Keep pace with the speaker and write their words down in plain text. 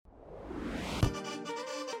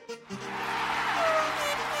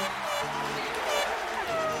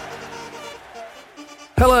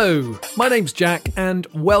Hello, my name's Jack and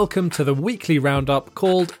welcome to the weekly roundup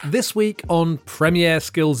called This Week on Premier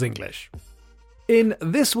Skills English. In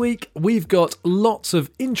this week, we've got lots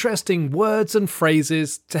of interesting words and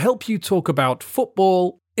phrases to help you talk about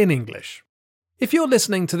football in English. If you're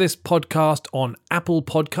listening to this podcast on Apple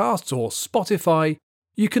Podcasts or Spotify,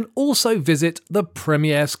 you can also visit the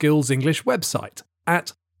Premier Skills English website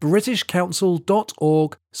at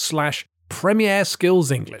britishcouncil.org/Premier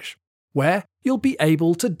Skills English, where you'll be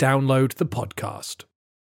able to download the podcast.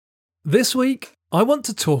 This week, I want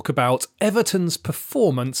to talk about Everton's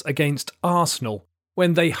performance against Arsenal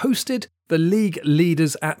when they hosted the league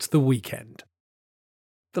leaders at the weekend.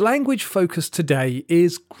 The language focus today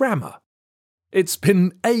is grammar. It's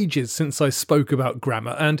been ages since I spoke about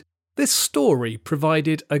grammar, and this story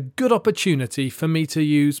provided a good opportunity for me to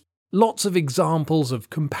use lots of examples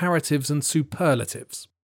of comparatives and superlatives.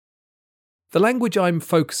 The language I'm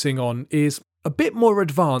focusing on is a bit more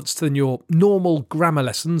advanced than your normal grammar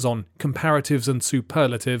lessons on comparatives and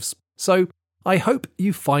superlatives, so I hope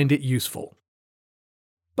you find it useful.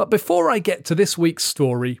 But before I get to this week's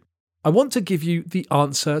story, I want to give you the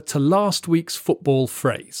answer to last week's football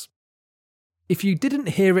phrase. If you didn't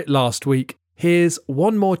hear it last week, here's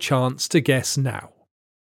one more chance to guess now.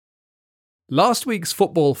 Last week's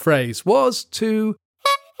football phrase was to...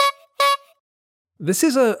 This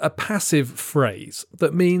is a passive phrase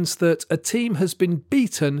that means that a team has been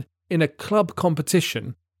beaten in a club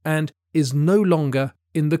competition and is no longer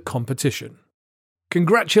in the competition.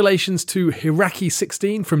 Congratulations to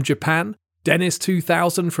Hiraki16 from Japan,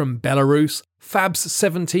 Dennis2000 from Belarus,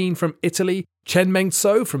 Fabs17 from Italy, Chen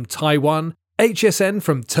Mengso from Taiwan, HSN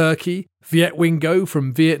from Turkey, Vietwingo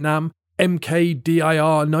from Vietnam,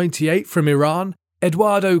 MKDIR98 from Iran,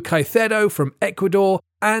 Eduardo Caicedo from Ecuador,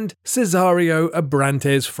 and Cesario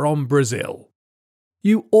Abrantes from Brazil.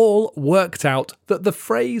 You all worked out that the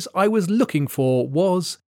phrase I was looking for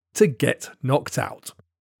was to get knocked out.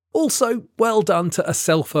 Also, well done to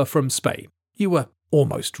Aselfa from Spain. You were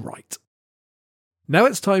almost right. Now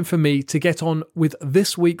it's time for me to get on with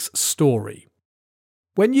this week's story.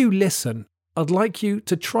 When you listen, I'd like you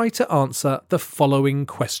to try to answer the following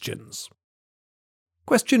questions.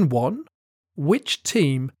 Question 1. Which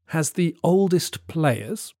team has the oldest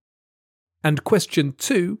players? And question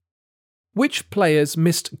 2. Which players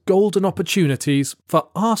missed golden opportunities for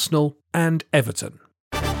Arsenal and Everton?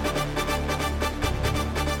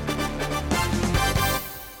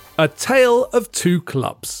 A tale of two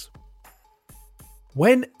clubs.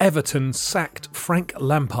 When Everton sacked Frank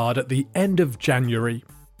Lampard at the end of January,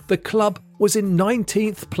 the club was in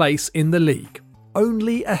 19th place in the league,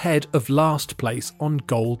 only ahead of last place on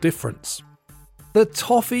goal difference. The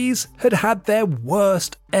Toffees had had their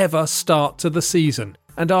worst ever start to the season,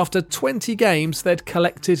 and after 20 games they'd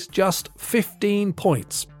collected just 15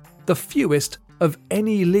 points, the fewest of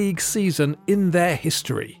any league season in their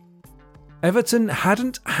history. Everton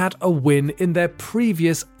hadn't had a win in their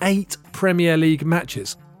previous 8 Premier League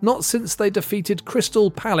matches, not since they defeated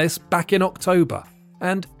Crystal Palace back in October,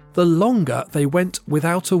 and the longer they went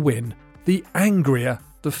without a win, the angrier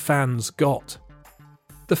the fans got.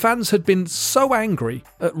 The fans had been so angry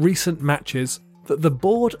at recent matches that the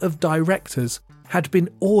board of directors had been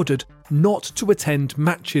ordered not to attend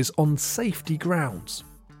matches on safety grounds.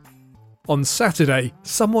 On Saturday,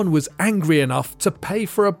 someone was angry enough to pay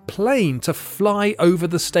for a plane to fly over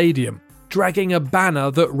the stadium, dragging a banner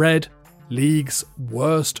that read, "League's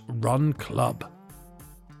worst run club."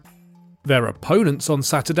 Their opponents on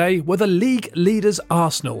Saturday were the league leaders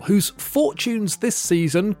Arsenal, whose fortunes this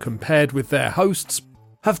season, compared with their hosts,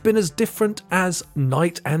 have been as different as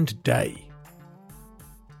night and day.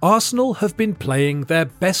 Arsenal have been playing their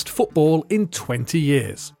best football in 20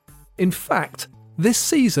 years. In fact, this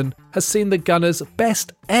season has seen the Gunners'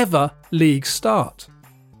 best ever league start.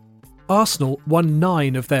 Arsenal won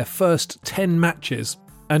 9 of their first 10 matches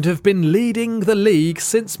and have been leading the league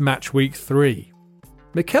since match week 3.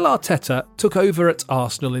 Mikel Arteta took over at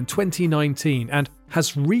Arsenal in 2019 and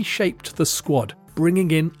has reshaped the squad,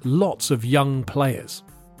 bringing in lots of young players.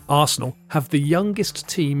 Arsenal have the youngest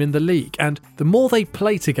team in the league, and the more they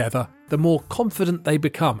play together, the more confident they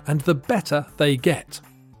become and the better they get.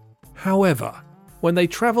 However, when they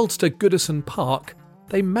travelled to Goodison Park,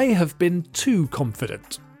 they may have been too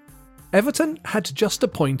confident. Everton had just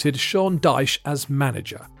appointed Sean Dyche as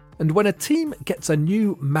manager, and when a team gets a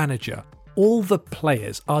new manager, all the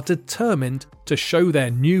players are determined to show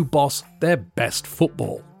their new boss their best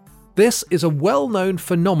football. This is a well-known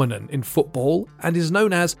phenomenon in football and is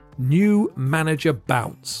known as new manager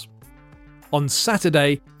bounce. On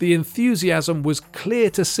Saturday, the enthusiasm was clear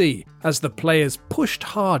to see as the players pushed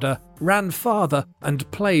harder, ran farther and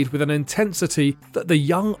played with an intensity that the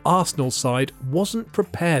young Arsenal side wasn't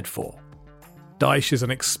prepared for. Dyche is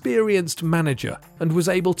an experienced manager and was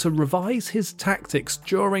able to revise his tactics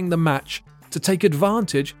during the match to take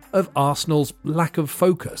advantage of Arsenal's lack of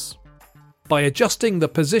focus. By adjusting the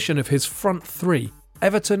position of his front three,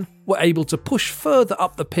 Everton were able to push further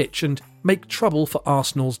up the pitch and make trouble for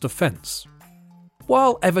Arsenal's defence.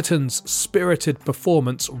 While Everton's spirited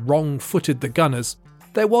performance wrong-footed the Gunners,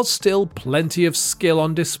 there was still plenty of skill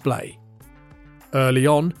on display. Early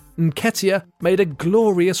on, Nketiah made a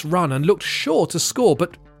glorious run and looked sure to score,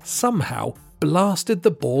 but somehow blasted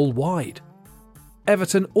the ball wide.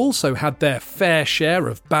 Everton also had their fair share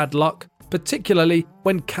of bad luck, particularly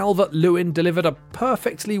when Calvert-Lewin delivered a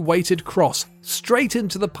perfectly weighted cross straight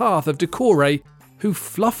into the path of Doucouré, who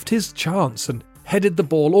fluffed his chance and headed the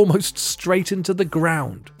ball almost straight into the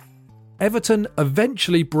ground. Everton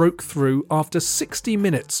eventually broke through after 60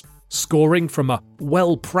 minutes, scoring from a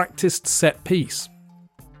well-practiced set piece.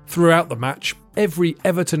 Throughout the match, every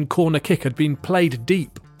Everton corner kick had been played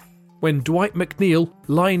deep. When Dwight McNeil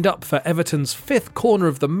lined up for Everton's fifth corner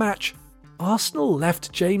of the match, Arsenal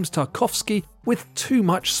left James Tarkowski with too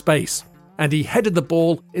much space, and he headed the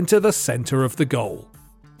ball into the centre of the goal.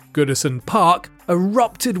 Goodison Park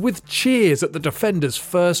erupted with cheers at the defender's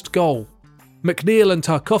first goal. McNeil and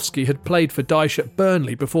Tarkowski had played for Dyche at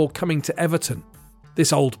Burnley before coming to Everton.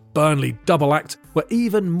 This old Burnley double act were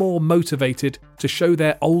even more motivated to show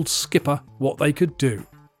their old skipper what they could do.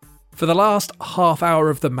 For the last half hour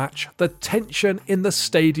of the match, the tension in the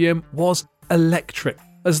stadium was electric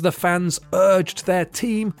as the fans urged their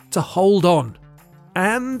team to hold on.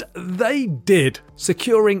 And they did,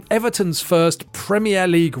 securing Everton's first Premier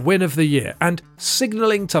League win of the year and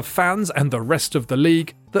signalling to fans and the rest of the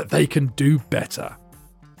league that they can do better.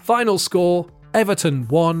 Final score, Everton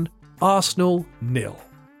 1, Arsenal 0.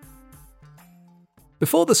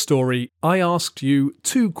 Before the story, I asked you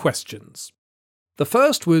 2 questions. The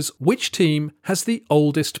first was, which team has the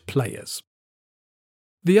oldest players?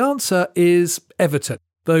 The answer is Everton,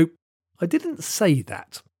 though I didn't say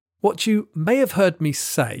that. What you may have heard me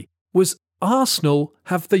say was Arsenal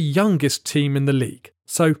have the youngest team in the league,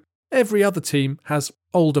 so every other team has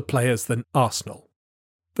older players than Arsenal.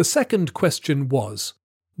 The second question was,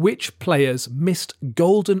 which players missed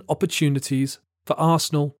golden opportunities for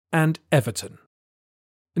Arsenal and Everton?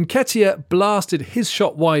 Nketiah blasted his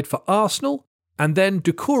shot wide for Arsenal, and then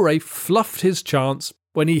Doucouré fluffed his chance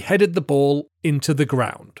when he headed the ball into the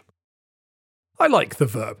ground. I like the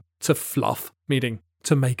verb to fluff, meaning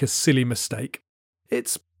to make a silly mistake.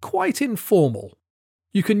 It's quite informal.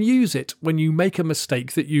 You can use it when you make a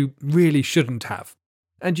mistake that you really shouldn't have,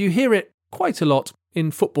 and you hear it quite a lot in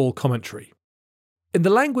football commentary. In the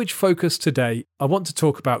language focus today, I want to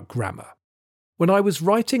talk about grammar. When I was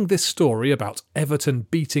writing this story about Everton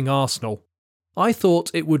beating Arsenal, I thought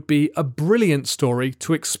it would be a brilliant story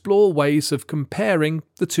to explore ways of comparing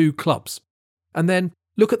the two clubs, and then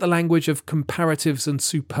look at the language of comparatives and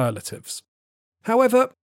superlatives. However,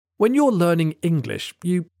 when you're learning English,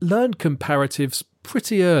 you learn comparatives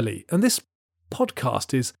pretty early, and this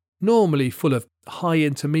podcast is normally full of high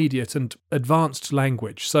intermediate and advanced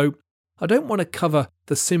language, so I don't want to cover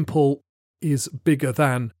the simple is bigger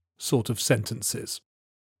than sort of sentences.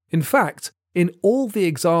 In fact, in all the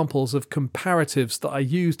examples of comparatives that I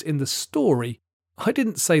used in the story, I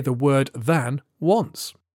didn't say the word than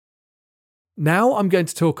once. Now I'm going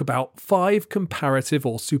to talk about 5 comparative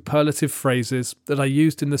or superlative phrases that I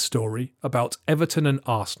used in the story about Everton and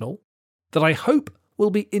Arsenal that I hope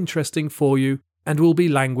will be interesting for you and will be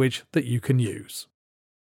language that you can use.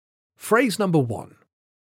 Phrase number 1.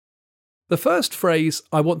 The first phrase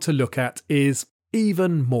I want to look at is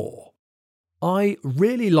even more. I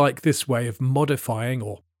really like this way of modifying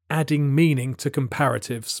or adding meaning to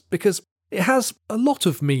comparatives because it has a lot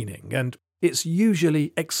of meaning and it's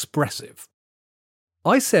usually expressive.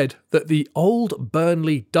 I said that the old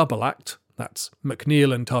Burnley double act, that's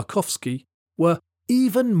McNeil and Tarkowski, were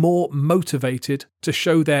even more motivated to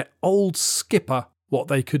show their old skipper what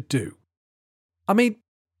they could do. I mean,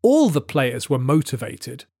 all the players were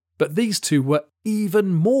motivated, but these two were even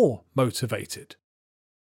more motivated.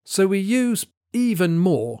 So we use even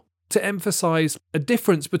more to emphasise a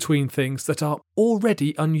difference between things that are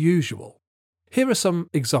already unusual. Here are some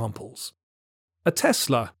examples. A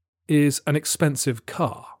Tesla is an expensive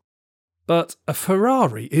car, but a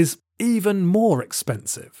Ferrari is even more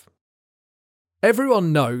expensive.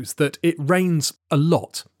 Everyone knows that it rains a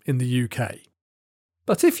lot in the UK.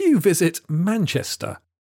 But if you visit Manchester,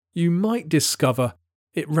 you might discover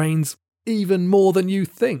it rains even more than you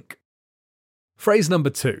think. Phrase number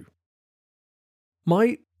 2.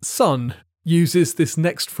 My son uses this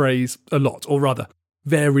next phrase a lot, or rather,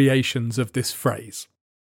 variations of this phrase.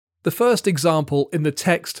 The first example in the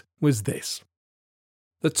text was this.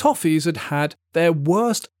 The Toffees had had their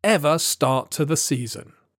worst ever start to the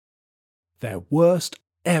season. Their worst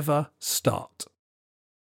ever start.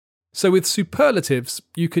 So with superlatives,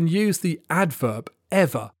 you can use the adverb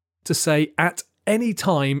ever to say at any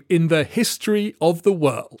time in the history of the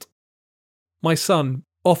world. My son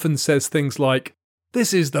often says things like,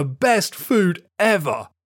 "This is the best food ever,"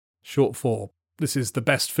 short for, "This is the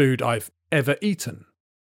best food I've ever eaten."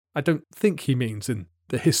 I don't think he means in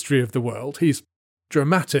the history of the world. He's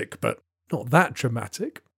dramatic, but not that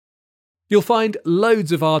dramatic. You'll find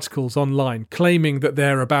loads of articles online claiming that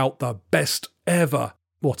they're about the best ever,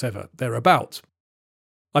 whatever they're about.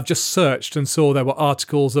 I've just searched and saw there were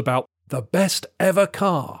articles about the best ever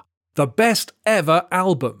car, the best ever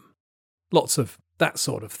album. Lots of that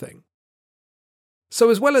sort of thing. So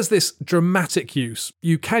as well as this dramatic use,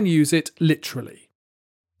 you can use it literally.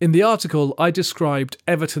 In the article, I described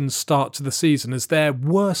Everton's start to the season as their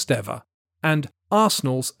worst ever and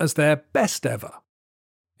Arsenal's as their best ever.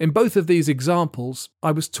 In both of these examples,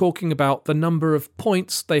 I was talking about the number of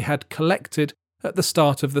points they had collected at the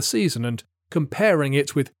start of the season and comparing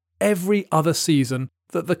it with every other season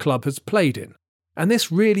that the club has played in. And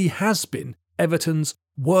this really has been Everton's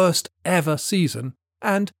worst ever season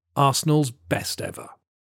and Arsenal's best ever.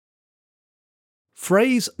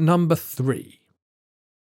 Phrase number 3.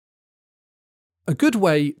 A good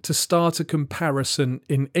way to start a comparison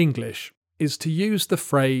in English is to use the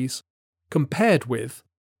phrase compared with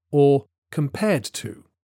or compared to.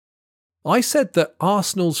 I said that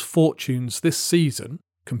Arsenal's fortunes this season,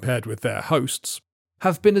 compared with their hosts,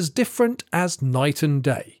 have been as different as night and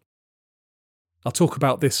day. I'll talk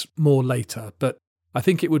about this more later, but I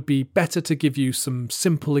think it would be better to give you some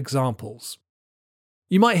simple examples.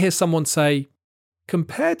 You might hear someone say,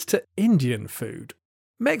 compared to Indian food,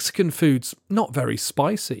 Mexican food's not very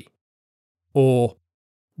spicy. Or,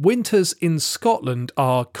 winters in Scotland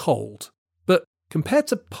are cold, but compared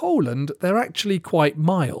to Poland, they're actually quite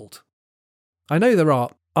mild. I know there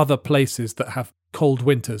are other places that have cold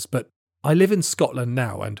winters, but I live in Scotland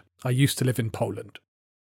now and I used to live in Poland.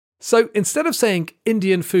 So instead of saying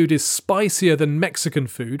Indian food is spicier than Mexican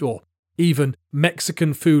food, or even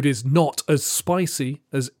Mexican food is not as spicy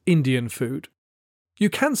as Indian food, you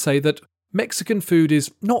can say that Mexican food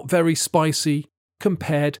is not very spicy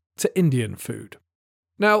compared to Indian food.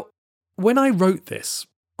 Now, when I wrote this,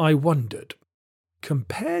 I wondered,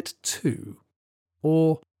 compared to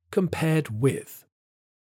or compared with?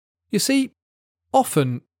 You see,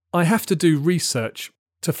 often I have to do research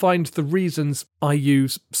to find the reasons I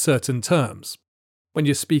use certain terms. When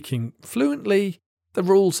you're speaking fluently, the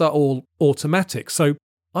rules are all automatic, so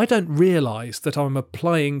I don't realise that I'm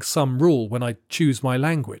applying some rule when I choose my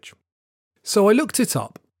language. So I looked it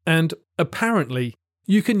up, and apparently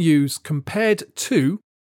you can use compared to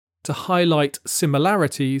highlight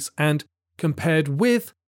similarities and compared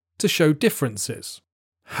with to show differences.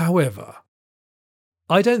 However,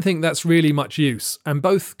 I don't think that's really much use, and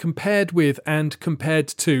both compared with and compared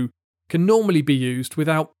to can normally be used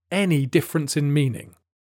without any difference in meaning.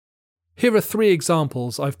 Here are 3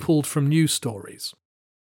 examples I've pulled from news stories.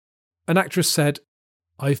 An actress said,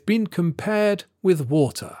 "I've been compared with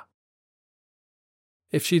water."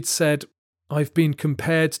 If she'd said, "I've been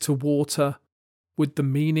compared to water," would the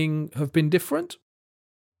meaning have been different?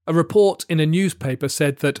 A report in a newspaper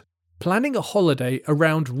said that planning a holiday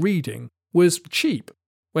around reading was cheap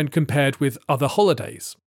when compared with other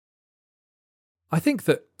holidays. I think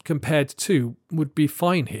that compared to would be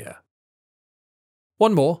fine here.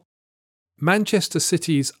 One more. Manchester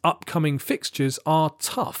City's upcoming fixtures are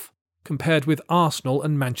tough compared with Arsenal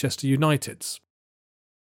and Manchester United's.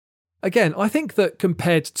 Again, I think that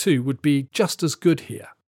compared to would be just as good here.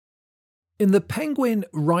 In the Penguin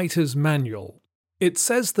Writer's Manual, it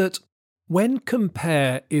says that when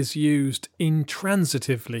compare is used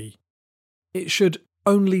intransitively, it should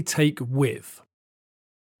only take with.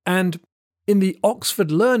 And in the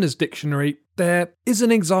Oxford Learner's Dictionary, there is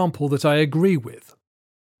an example that I agree with.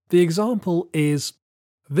 The example is,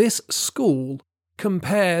 "This school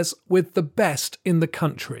compares with the best in the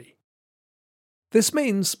country." This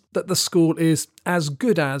means that the school is as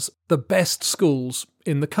good as the best schools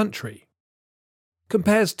in the country.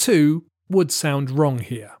 Compares to would sound wrong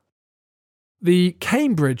here. The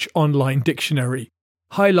Cambridge Online Dictionary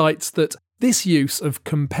highlights that this use of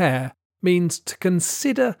compare means to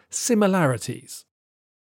consider similarities.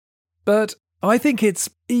 But I think it's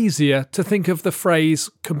easier to think of the phrase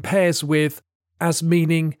compares with as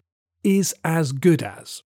meaning is as good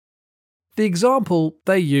as. The example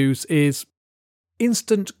they use is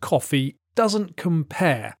instant coffee doesn't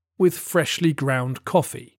compare with freshly ground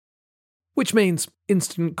coffee, which means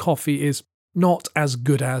instant coffee is not as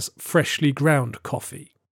good as freshly ground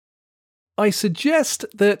coffee. I suggest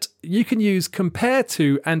that you can use compare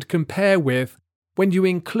to and compare with when you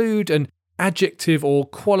include an adjective or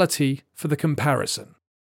quality for the comparison.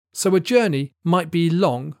 So a journey might be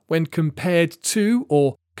long when compared to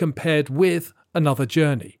or compared with another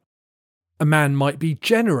journey. A man might be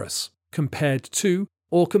generous compared to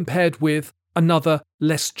or compared with another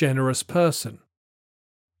less generous person.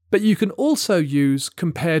 But you can also use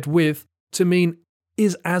compared with to mean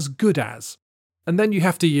is as good as, and then you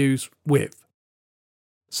have to use with.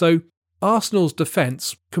 So Arsenal's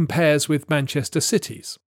defence compares with Manchester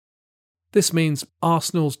City's. This means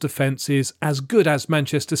Arsenal's defence is as good as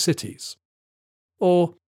Manchester City's.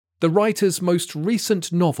 Or the writer's most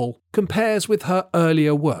recent novel compares with her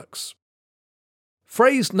earlier works.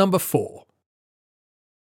 Phrase number 4.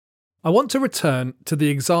 I want to return to the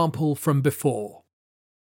example from before.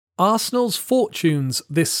 Arsenal's fortunes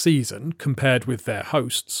this season, compared with their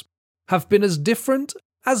hosts, have been as different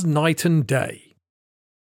as night and day.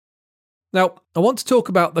 Now, I want to talk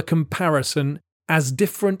about the comparison as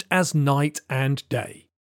different as night and day.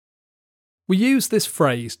 We use this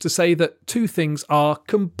phrase to say that two things are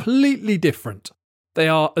completely different. They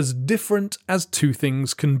are as different as two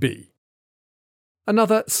things can be.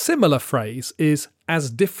 Another similar phrase is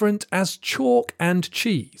as different as chalk and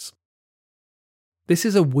cheese. This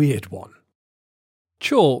is a weird one.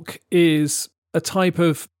 Chalk is a type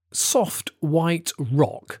of soft white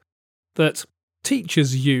rock that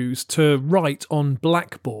teachers use to write on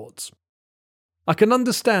blackboards. I can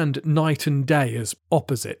understand night and day as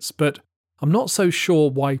opposites, but I'm not so sure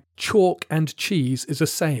why chalk and cheese is a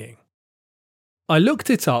saying. I looked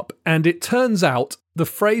it up and it turns out the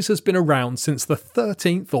phrase has been around since the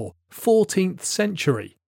 13th or 14th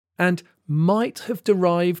century and might have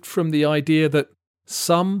derived from the idea that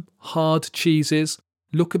some hard cheeses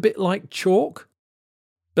look a bit like chalk,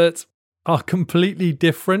 but are completely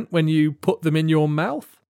different when you put them in your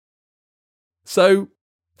mouth. So,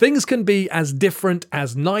 things can be as different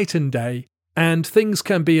as night and day, and things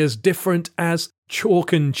can be as different as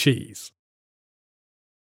chalk and cheese.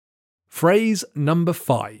 Phrase number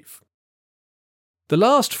 5. The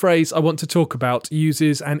last phrase I want to talk about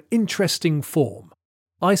uses an interesting form.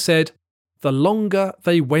 I said, the longer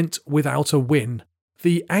they went without a win,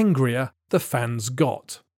 the angrier the fans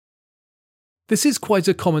got. This is quite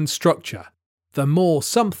a common structure. The more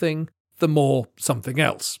something, the more something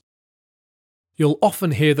else. You'll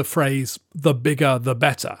often hear the phrase, the bigger the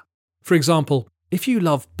better. For example, if you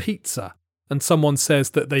love pizza and someone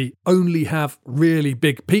says that they only have really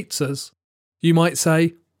big pizzas, you might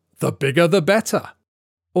say, the bigger the better.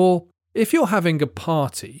 Or if you're having a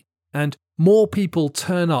party and more people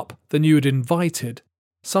turn up than you had invited,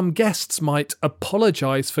 some guests might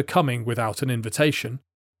apologise for coming without an invitation,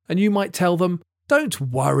 and you might tell them, don't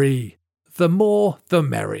worry, the more the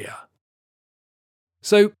merrier.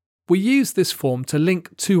 So we use this form to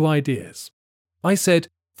link two ideas. I said,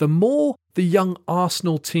 the more the young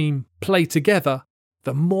Arsenal team play together,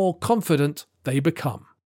 the more confident they become.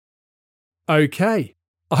 Okay,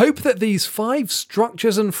 I hope that these 5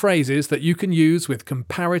 structures and phrases that you can use with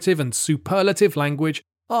comparative and superlative language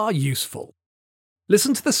are useful.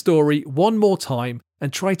 Listen to the story one more time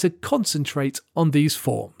and try to concentrate on these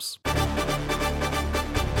forms.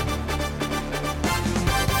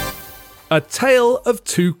 A Tale of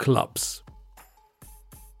Two Clubs.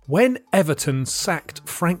 When Everton sacked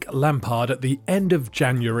Frank Lampard at the end of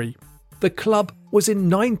January, the club was in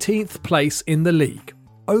 19th place in the league,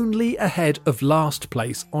 only ahead of last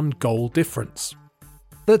place on goal difference.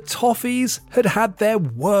 The Toffees had had their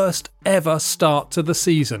worst ever start to the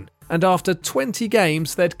season, and after 20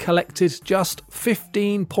 games they'd collected just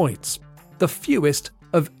 15 points, the fewest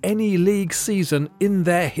of any league season in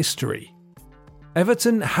their history.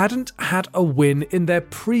 Everton hadn't had a win in their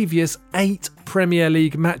previous 8 Premier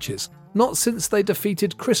League matches, not since they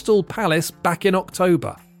defeated Crystal Palace back in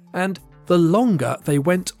October, and the longer they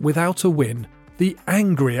went without a win, the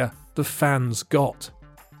angrier the fans got.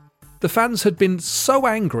 The fans had been so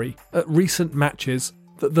angry at recent matches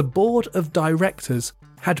that the board of directors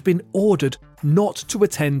had been ordered not to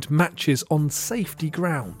attend matches on safety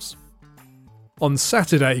grounds. On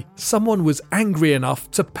Saturday, someone was angry enough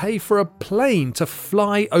to pay for a plane to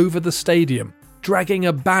fly over the stadium, dragging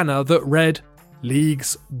a banner that read,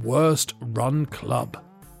 League's Worst Run Club.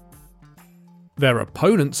 Their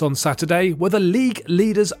opponents on Saturday were the league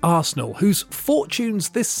leaders Arsenal, whose fortunes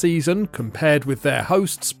this season, compared with their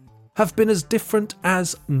hosts, have been as different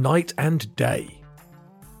as night and day.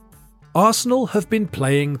 Arsenal have been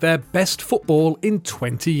playing their best football in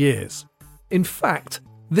 20 years. In fact,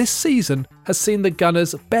 this season has seen the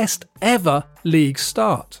Gunners' best ever league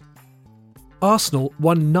start. Arsenal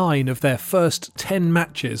won 9 of their first 10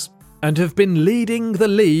 matches and have been leading the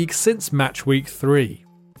league since match week 3.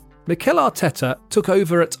 Mikel Arteta took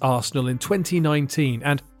over at Arsenal in 2019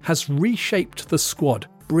 and has reshaped the squad,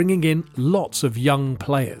 bringing in lots of young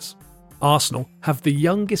players. Arsenal have the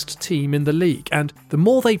youngest team in the league, and the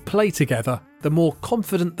more they play together, the more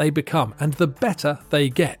confident they become and the better they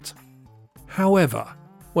get. However,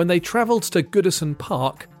 when they travelled to Goodison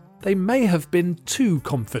Park, they may have been too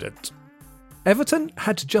confident. Everton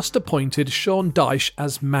had just appointed Sean Dyche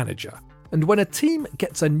as manager, and when a team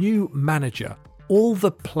gets a new manager, all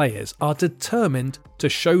the players are determined to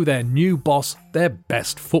show their new boss their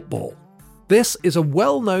best football. This is a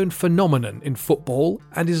well-known phenomenon in football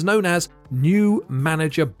and is known as new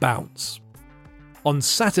manager bounce. On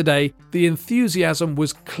Saturday, the enthusiasm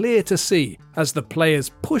was clear to see as the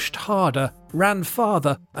players pushed harder, ran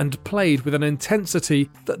farther and played with an intensity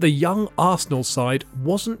that the young Arsenal side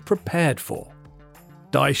wasn't prepared for.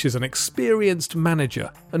 Dyche is an experienced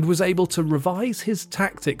manager and was able to revise his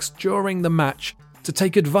tactics during the match to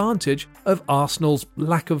take advantage of Arsenal's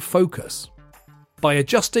lack of focus. By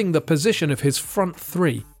adjusting the position of his front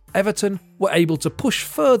three, Everton were able to push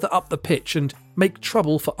further up the pitch and make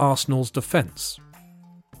trouble for Arsenal's defence.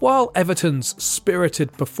 While Everton's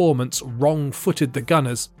spirited performance wrong-footed the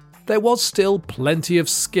Gunners, there was still plenty of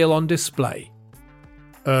skill on display.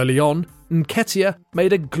 Early on, Nketiah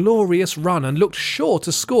made a glorious run and looked sure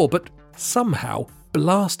to score, but somehow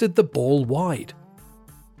blasted the ball wide.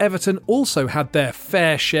 Everton also had their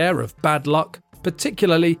fair share of bad luck,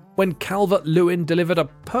 particularly when Calvert-Lewin delivered a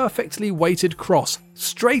perfectly weighted cross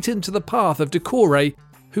straight into the path of Doucouré,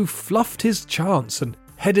 who fluffed his chance and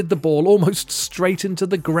headed the ball almost straight into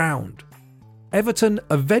the ground. Everton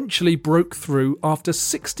eventually broke through after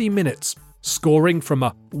 60 minutes, scoring from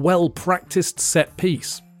a well-practiced set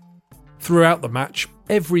piece. Throughout the match,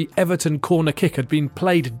 every Everton corner kick had been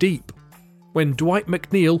played deep. When Dwight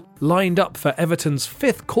McNeil lined up for Everton's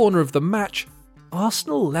 5th corner of the match,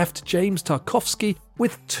 Arsenal left James Tarkowski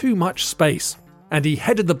with too much space, and he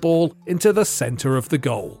headed the ball into the centre of the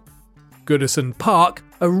goal. Goodison Park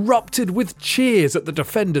erupted with cheers at the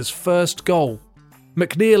defender's first goal.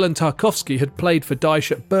 McNeil and Tarkowski had played for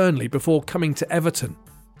Dyche at Burnley before coming to Everton.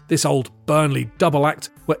 This old Burnley double act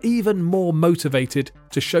were even more motivated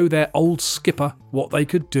to show their old skipper what they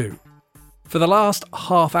could do. For the last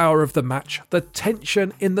half hour of the match, the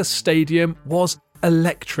tension in the stadium was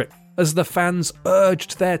electric as the fans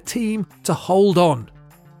urged their team to hold on.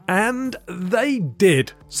 And they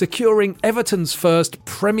did, securing Everton's first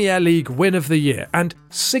Premier League win of the year and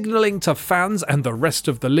signalling to fans and the rest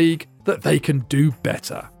of the league that they can do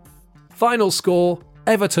better. Final score,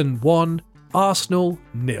 Everton 1, Arsenal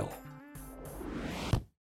 0.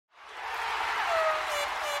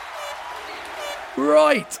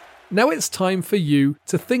 Right, now it's time for you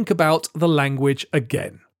to think about the language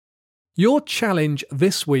again. Your challenge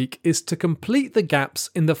this week is to complete the gaps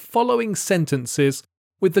in the following sentences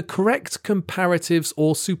with the correct comparatives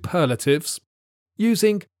or superlatives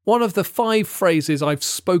using one of the 5 phrases I've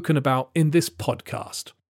spoken about in this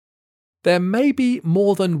podcast. There may be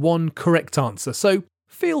more than one correct answer, so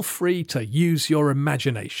feel free to use your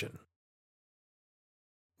imagination.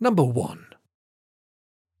 Number 1.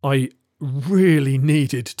 I really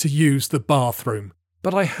needed to use the bathroom,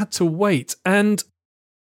 but I had to wait, and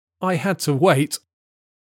I had to wait.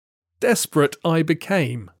 Desperate I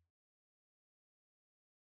became.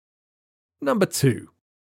 Number 2.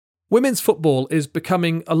 Women's football is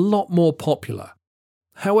becoming a lot more popular.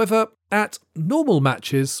 However, at normal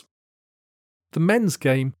matches, the men's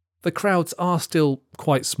game, the crowds are still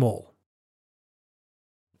quite small.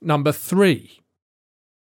 Number 3.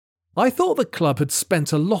 I thought the club had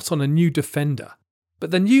spent a lot on a new defender,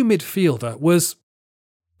 but the new midfielder was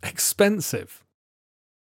expensive.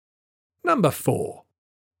 Number 4.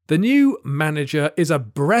 The new manager is a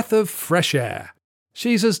breath of fresh air.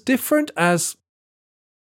 She's as different as...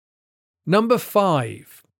 Number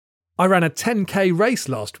 5. I ran a 10k race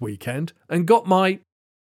last weekend and got my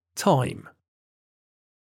time.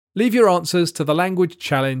 Leave your answers to the language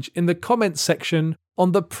challenge in the comments section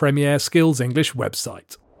on the Premier Skills English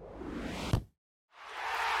website.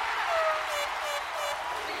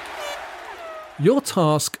 Your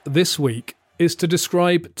task this week is to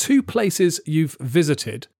describe 2 places you've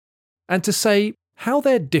visited and to say how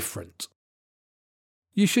they're different.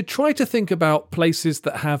 you should try to think about places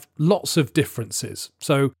that have lots of differences.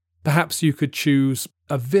 So perhaps you could choose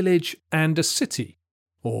a village and a city,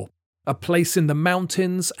 or a place in the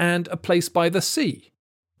mountains and a place by the sea,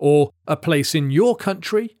 or a place in your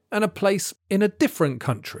country and a place in a different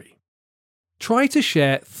country. Try to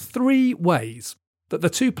share 3 ways that the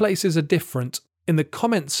 2 places are different in the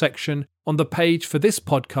comments section on the page for this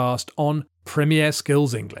podcast on Premier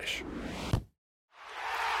Skills English.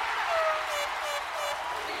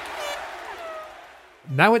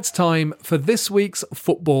 Now it's time for this week's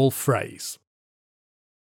football phrase.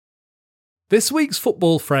 This week's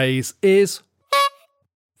football phrase is...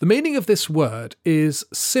 The meaning of this word is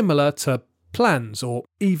similar to plans or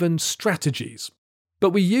even strategies, but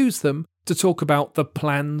we use them to talk about the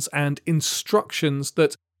plans and instructions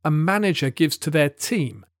that a manager gives to their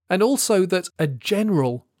team, and also that a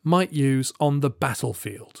general might use on the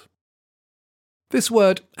battlefield. This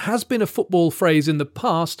word has been a football phrase in the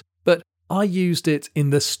past, but I used it in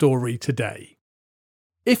the story today.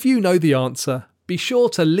 If you know the answer, be sure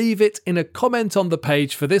to leave it in a comment on the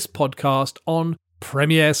page for this podcast on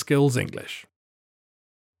Premier Skills English.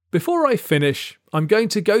 Before I finish, I'm going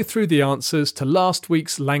to go through the answers to last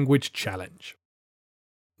week's language challenge.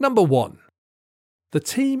 Number 1. The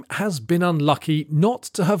team has been unlucky not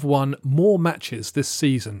to have won more matches this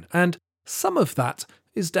season, and some of that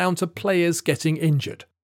is down to players getting injured.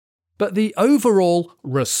 But the overall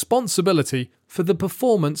responsibility for the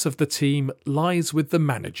performance of the team lies with the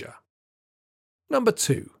manager. Number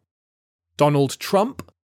 2. Donald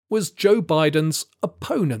Trump was Joe Biden's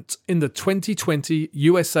opponent in the 2020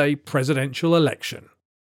 USA presidential election.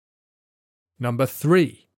 Number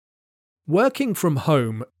 3. Working from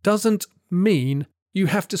home doesn't mean you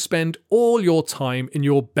have to spend all your time in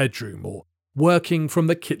your bedroom or working from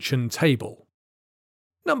the kitchen table.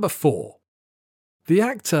 Number 4. The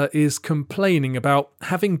actor is complaining about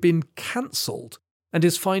having been cancelled and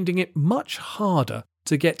is finding it much harder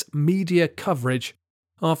to get media coverage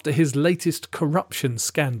after his latest corruption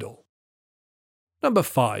scandal. Number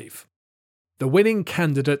 5. The winning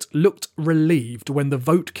candidate looked relieved when the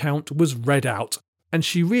vote count was read out, and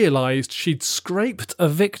she realised she'd scraped a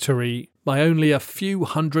victory by only a few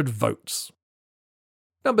hundred votes.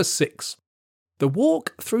 Number 6. The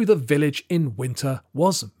walk through the village in winter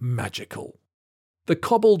was magical. The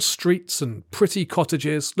cobbled streets and pretty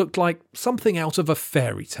cottages looked like something out of a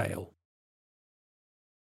fairy tale.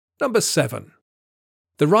 Number 7.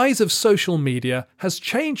 The rise of social media has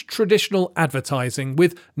changed traditional advertising,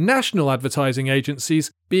 with national advertising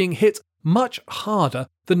agencies being hit much harder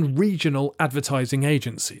than regional advertising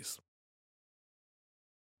agencies.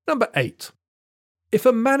 Number 8. If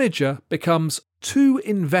a manager becomes too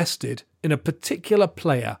invested in a particular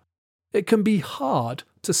player, it can be hard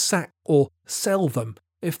to sack or sell them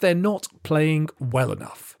if they're not playing well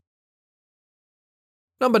enough.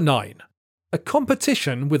 Number 9. A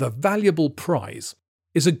competition with a valuable prize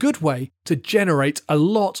is a good way to generate a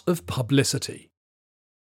lot of publicity.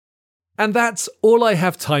 And that's all I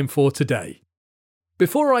have time for today.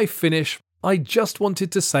 Before I finish, I just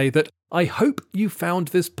wanted to say that I hope you found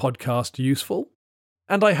this podcast useful,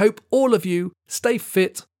 and I hope all of you stay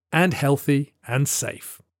fit and healthy and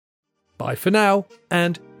safe. Bye for now,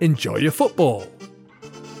 and enjoy your football.